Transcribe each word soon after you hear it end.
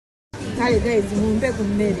Kale guys mumpe ku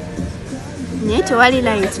mmere. Naye tewali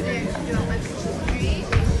light.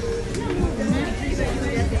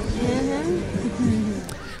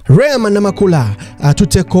 Rema Namakula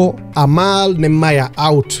atuteko Amaal ne Maya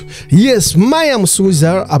out. Yes, Maya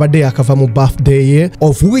Musuza abadde akava mu birthday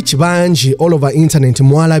of which banji all over internet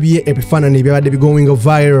mwalabye ebifaananyi byabadde going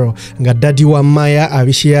viral nga daddy wa Maya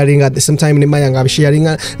abisharing at the same time ne Maya nga abisharing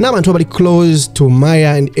n'abantu abali close to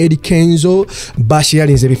Maya and Eddy Kenzo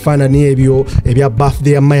basharing ebifaananyi ebyo ebya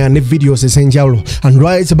birthday ya Maya ne videos ezenjawulo. And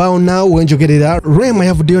right about now wenjogerera Rema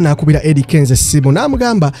yavuddeyo n'akubira Eddy Kenzo Esimu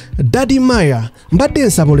n'amugamba daddy Maya mbadde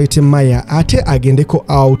nsabolete Maya ate agendeko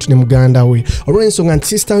out ne muganda we olw'ensonga nti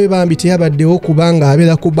sister we bambi teyabaddewo kubanga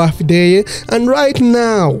abeera ku birthday and right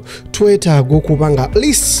now twetaaga okubanga at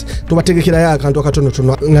least tubategekerayo akantu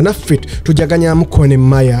akatonotono nga naffe tujaganyamuko ne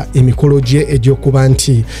Maya emikolo gye egy'okuba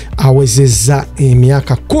nti awezezza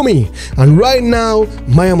emyaka 10. And right now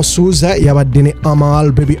Maya Musuza yabadde ne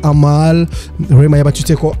Amaal, baby Amaal. Rema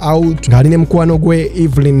yabatuteko out ng'ali ne mukwano gwe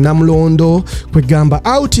Evelyn Namulondo kwegamba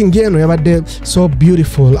outing eno yabadde so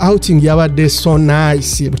beautiful, outing yabadde so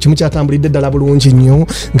nice, kimu kyatambulidde ddala bulungi nnyo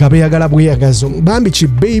nga beeyagala bweyagazo bambi ki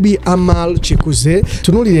baby Amaal kikuze.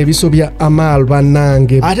 Tunulira ebiso bya Amaal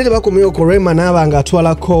bannange ate tebakomyewo ko Rema n'aba nga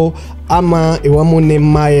atwalako ama ewamu ne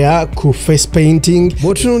Maya ku face painting.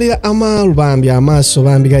 Bw'otunulira Amaal bambi amaaso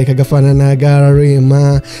bambi galika gafaanana aga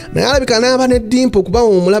Rema naye alabika n'aba ne dimpo kuba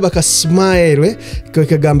omulaba ka smile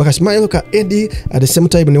kagamba ka smile ka Eddy at the same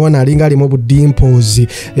time ne wana alinga alimu budimples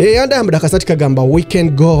yandambula kasati kagamba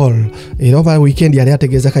weekend goal era oba weekend yali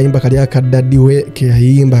ategeeza kayimba kali akadaddiwe ke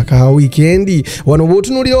yayimba ka weekend. Wano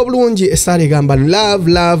bw'otunulira obulungi essaala egamba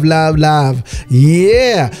love love love love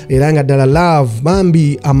yeah era nga ddala love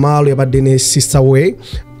bambi Amaal yabadde ne sister we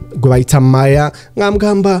gwe bayita Maya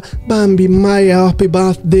ng'amugamba bambi Maya happy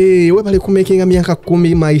birthday webale kumakinga myaka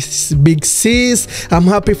 10 my big sis, I'm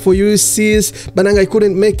happy for you sis, but I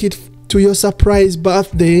couldn't make it to your surprise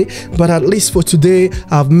birthday, but at least for today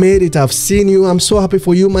I've made it, I've seen you, I'm so happy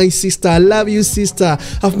for you my sister, I love you sister,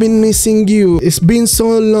 I've been missing you, it's been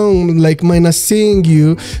so long like minus seeing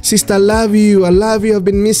you sister, I love you, I've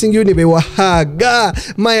been missing you. Nibe wahaga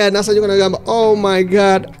Maya nasa yuko nagamba oh my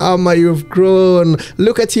god Ama you've grown,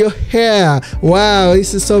 look at your hair, wow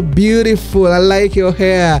this is so beautiful, I like your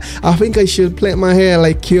hair, I think I should plait my hair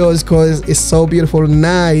like yours cause it's so beautiful,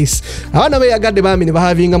 nice. Awana be yagadde bambi ne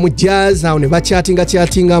bahavinga mu awo ne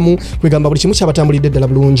bakyatingamu kwegamba buli kimu kyabatambulidde ddala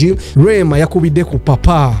bulungi. Rema yakubidde ku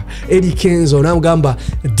papa Eddy Kenzo n'amugamba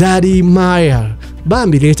daddy Maya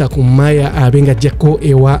bambi leeta ku Maya abenga jjako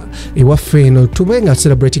ewaffe eno tubenga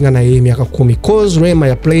celebrating naye emyaka 10 cause Rema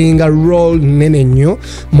ya playing a role nene nnyo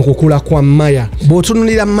mu kukula kwa Maya.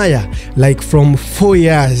 Bw'otunulira Maya like from 4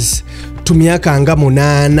 years to myaka nga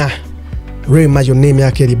 8 Rema yonna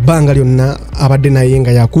emyaka eri bbanga lyonna abadde naye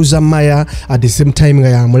nga yakuza Maya at the same time nga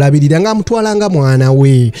yamulabirira nga amutwala nga mwana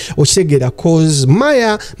we okitegeera cause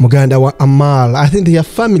Maya muganda wa Amaal. I think their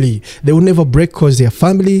family they will never break cause their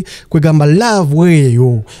family kwegamba love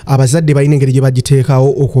weeyo abazadde balina engeri gye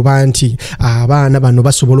bagiteekawo okuba nti abaana bano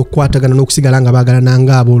basobola okukwatagana n'okusigala nga baagalana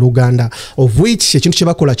nga abooluganda of which ekintu kye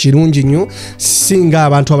bakola kirungi nnyo singa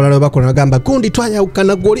abantu abalala bakola nagamba gundi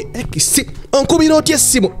twayawukana goli ekisi onkubira otya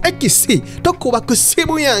essimu ekisi tokuba ku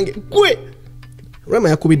simu yange gwe. Rema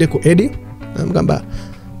yakubidde ku Eddy amugamba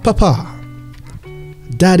papa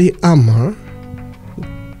daddy Amaal,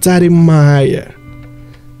 daddy Maya,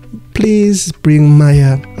 please bring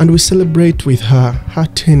Maya and we celebrate with her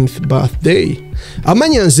 10th birthday.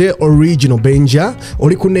 Amanya nze original Benja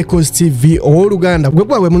oli ku NEKOZ TV Uganda gwe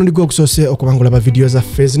gwawe munundi gwo kusose okubangula ba video za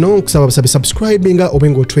zino kusaba basabe subscribinga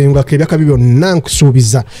obengo tweyunga kebyaka bibyo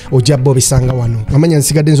nankusubiza ojabbo bisanga wano. Amanya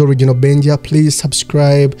nsigadde nze original Benja, please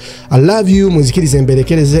subscribe. I love you, muzikirize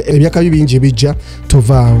emberekereze ebyaka bibinji bijja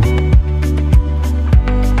tovaawo.